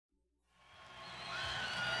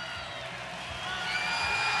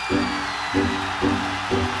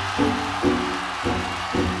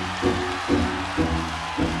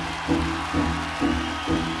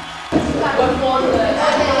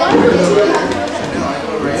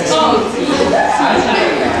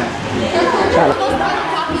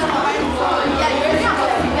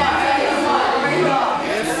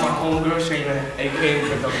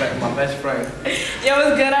My best friend. Yo,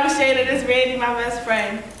 what's good? I'm Shayna. This is Randy, my best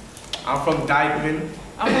friend. I'm from Dykeman.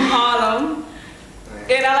 I'm from Harlem.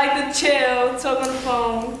 And I like to chill, talk on the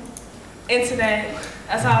phone, internet.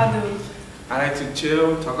 That's how I do. I like to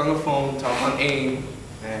chill, talk on the phone, talk on AIM,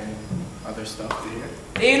 and other stuff there.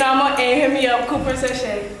 You know, I'm on AIM. Hit me up, Cooper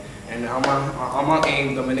Sachet. And I'm on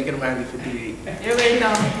AIM, Dominican Randy 58. You already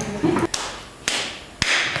know.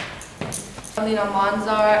 I'm Lina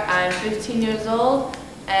Manzar. I'm 15 years old.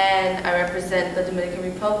 And I represent the Dominican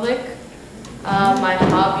Republic. My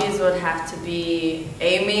hobbies would have to be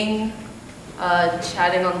aiming,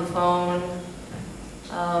 chatting on the phone,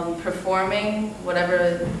 performing,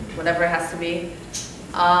 whatever it has to be,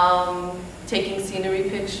 taking scenery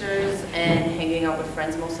pictures, and hanging out with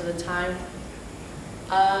friends most of the time.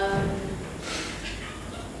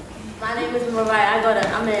 My name is Mariah. I go to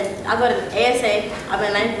ASA. I'm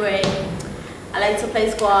in 9th grade. I like to play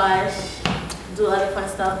squash, do other fun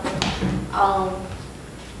stuff.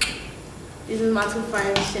 These are my two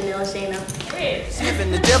friends, Chanel and Shayna.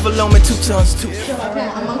 Seven, the devil on me 2 tons too. Randy,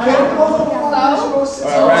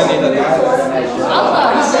 the guy.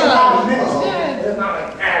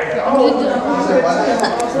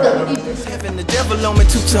 Seven, the devil on me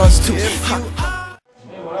 2 tons too. You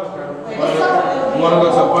wanna go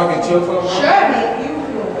to a park and chill for a while? Sure.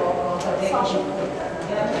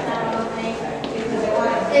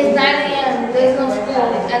 It's 9 a.m. There's no school,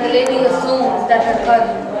 and the lady assumes that her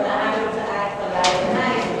cousin.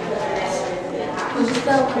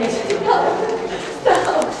 Stop.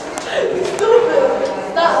 Stop. Stupid.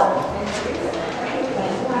 Stop.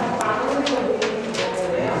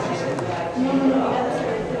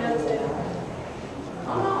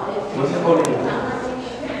 What's it called?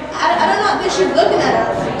 I don't know. I think she's looking at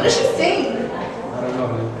us. What is she saying? I don't know.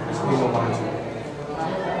 It's people mind you.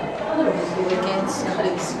 Against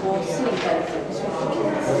cutting school city benefits.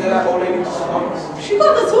 Was it that old lady? She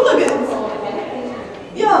called us hooligans.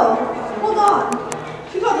 Yo, hold on.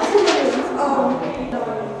 She called us hooligans.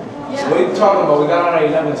 Yeah. What are you talking about? We got on at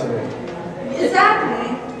 11 today. Exactly.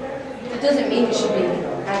 It doesn't mean you should be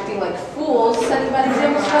acting like fools, setting bad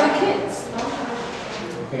examples for other kids.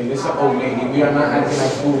 Okay, this is an old lady. We are not acting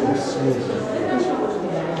like fools.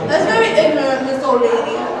 That's very ignorant, Miss Old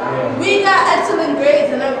Lady. Yeah. We got excellent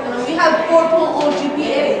grades and everything. We have 4.0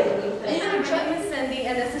 GPA. I'm Miss Cindy,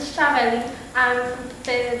 and this is Chaveli. I'm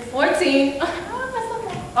 14.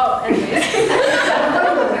 Oh, anyways.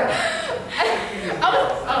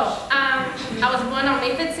 I was born on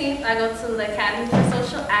May 15th. I go to the Academy for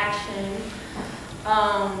Social Action.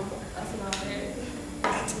 That's another one.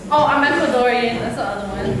 Oh, I'm Ecuadorian. That's the other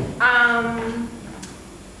one.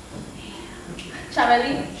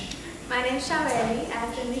 Chaveli. My name's Shaveli,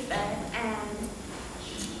 as Cindy said, and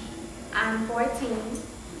I'm 14,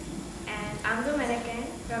 and I'm Dominican,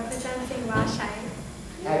 representing Rothschild.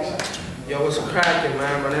 Yo, what's cracking,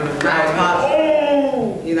 man? My name is Randy.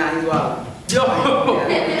 Oh! He's wild. Yo!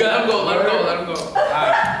 Let him go.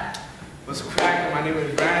 Alright. What's cracking? My name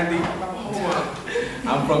is Randy.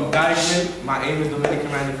 I'm from Dykeman. My aim is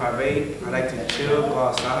Dominican Randy 58. I like to chill, go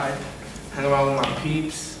outside, hang around with my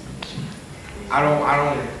peeps. I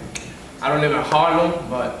don't live in Harlem,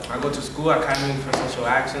 but I go to school, Academy for Social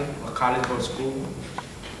Action, or college go to school.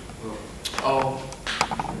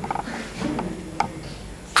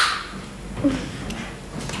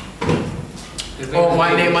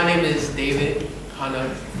 My name is David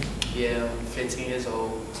Hunter. Yeah, I'm 15 years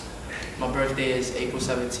old. My birthday is April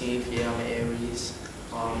 17th. Yeah, I'm an Aries.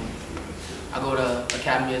 I go to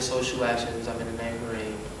Academy of Social Actions. I'm in the 9th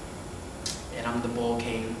grade. And I'm the ball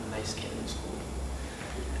king, nice kid in school.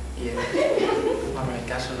 Yeah. All right,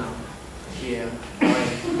 got you now. Yeah. All right.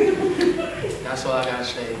 That's all I gotta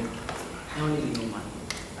say. I don't need no money.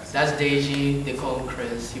 That's Deji. They call him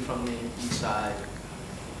Chris. He from the east side.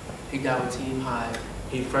 He got with Team High.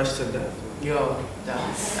 He fresh to death. Yo,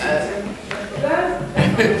 that's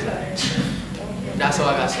all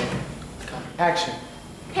I gotta say. Action.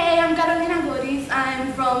 Hey, I'm Carolina Goris.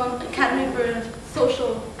 I'm from Academy for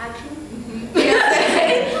Social Action.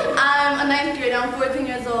 I'm a 9th grader. I'm 14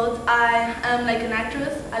 years old. I am like an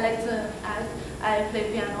actress. I like to act. I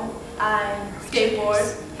play piano. I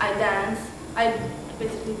skateboard. I dance. I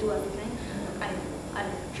basically do everything. I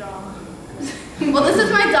draw. Well, this is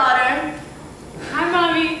my daughter. Hi,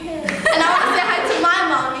 Mommy. And I want to say hi to my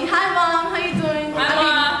mommy. Hi, Mom. How you doing? Hi,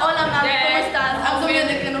 Mom. Hola, Mami. ¿Cómo estás? I'm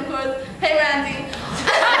Dominican, of course. Hey, Randy.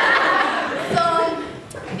 So,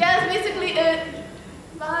 yeah, that's basically it.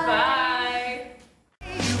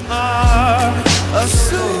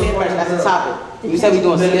 That's the topic. You said we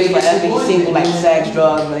doing skits for every single like sex,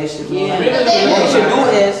 drugs, relationships. Yeah.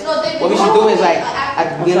 What we should do is like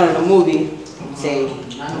at the beginning of the movie, say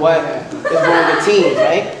what is wrong with teens,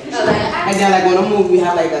 right? And then like on the movie we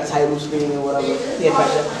have like a title screen or whatever. Yeah,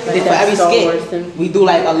 pressure. And then for every skit, we do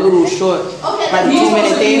like a little short, like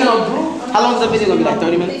 2-minute thing. How long is the video gonna be? Like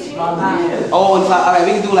 30 minutes? Oh, alright,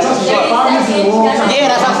 we can do like a short. Yeah,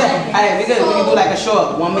 that's what I'm saying. Alright, we can do like a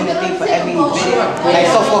short 1-minute thing for every video. Like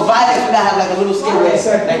so for violence, we gotta have like a little skit where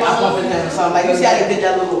like I bump into him or something. Like you see how they did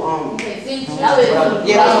that little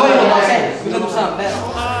yeah, that's what I'm saying. We can do something better.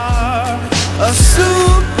 A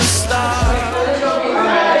superstar.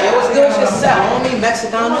 Hey, what's good with your set, homie?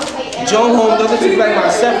 Mexicano? Joan Home doesn't look like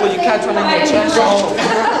myself when you catch one in your chest.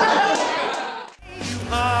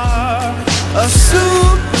 A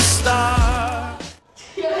superstar.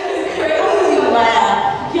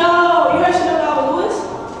 Yo, you actually know about Lewis?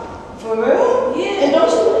 For real? Yeah. And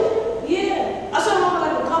don't you? Yeah. I saw him on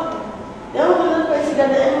like a couple. They don't look like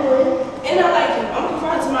together anyway. And I like him. I'm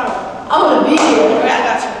confirmed tomorrow. I wanna be here. Okay, I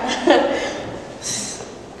got you.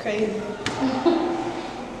 Crazy.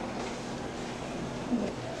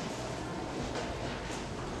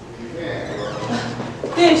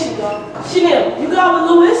 There she go. Chanel, you got with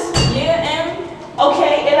Lewis? Yeah, and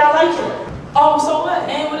okay, and I like him. Oh, so what?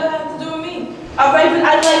 And what does that have to do with me? Alright, but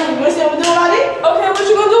I like him. You wanna see what we're doing about it? Okay, what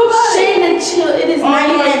you gonna do about it? Shane and chill. It is 9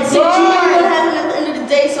 and 6. You ain't gonna have him at the end of the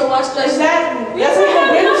day, so watch that. Exactly. That's what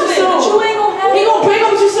I'm bring up to you. But you ain't gonna have him. He gonna bring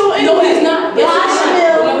up to you soon anyway. No, he's not. Bye,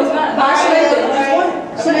 Chanel. No, he's not. Bye, Chanel.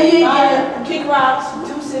 Chanel, you ain't gonna. Kick rocks,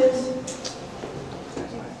 deuces.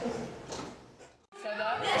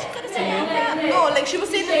 No, like she was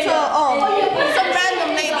saying it to some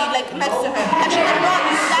random lady like next to her. And she was not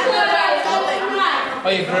Oh,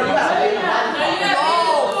 your grandma?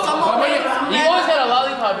 You always got a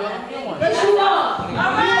lollipop, you only one. You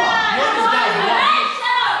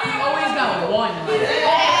always got one.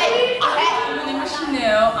 My name is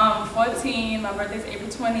Chanel. I'm 14. My birthday is April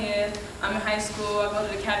 20th. I'm in high school. I go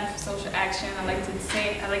to the Academy for Social Action. I like to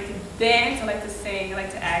sing. I like to dance. I like to sing. I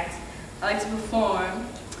like to act. I like to perform.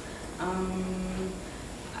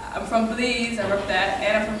 I'm from Belize. I rep that.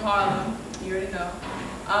 And I'm from Harlem. You already know.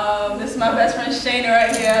 This is my best friend Shayna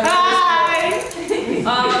right here. Hi.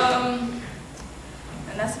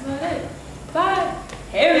 And that's about it. Bye.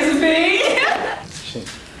 Hey, Mr. B.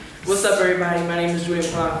 What's up, everybody? My name is Julian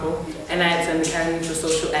Blanco, and I attend the Academy for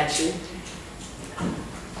Social Action.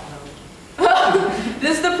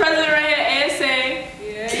 This is the president right here, ASA.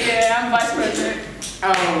 Yeah, I'm vice president.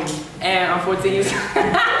 And I'm 14 years old.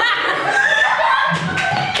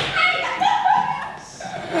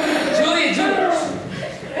 Julia.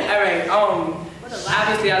 Alright,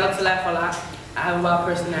 obviously I love to laugh a lot. I have a wild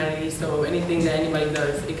personality, so anything that anybody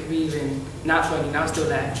does, it could be even not funny, and I'll still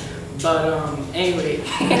laugh. But anyway.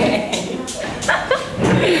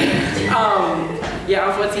 Yeah,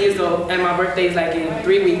 I'm 14 years old, and my birthday is like in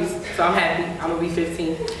 3 weeks, so I'm happy. I'm gonna be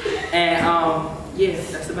 15. And yeah,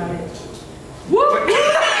 that's about it.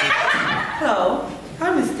 Hello,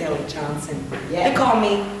 I'm Miss Della Johnson. They call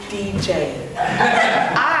me DJ.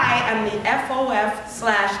 I am the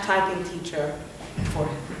FOF/typing teacher for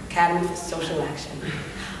Academy for Social Action.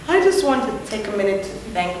 I just wanted to take a minute to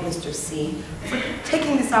thank Mr. C for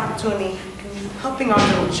taking this opportunity and helping our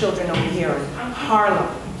little children over here in Harlem.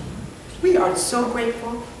 We are so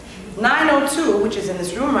grateful. 902, which is in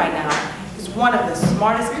this room right now, is one of the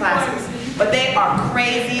smartest classes, but they are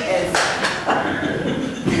crazy as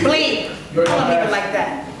bleep. I don't leave it like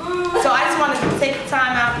that. So I just wanted to take the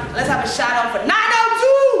time out. Let's have a shout out for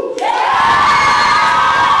 902!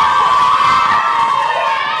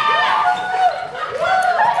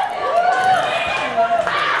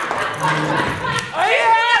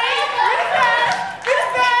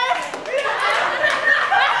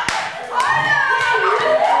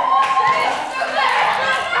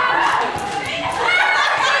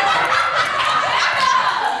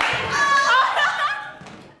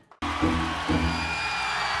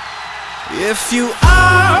 If you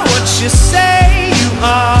are what you say you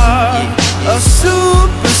are, a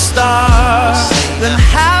superstar, then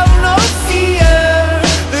how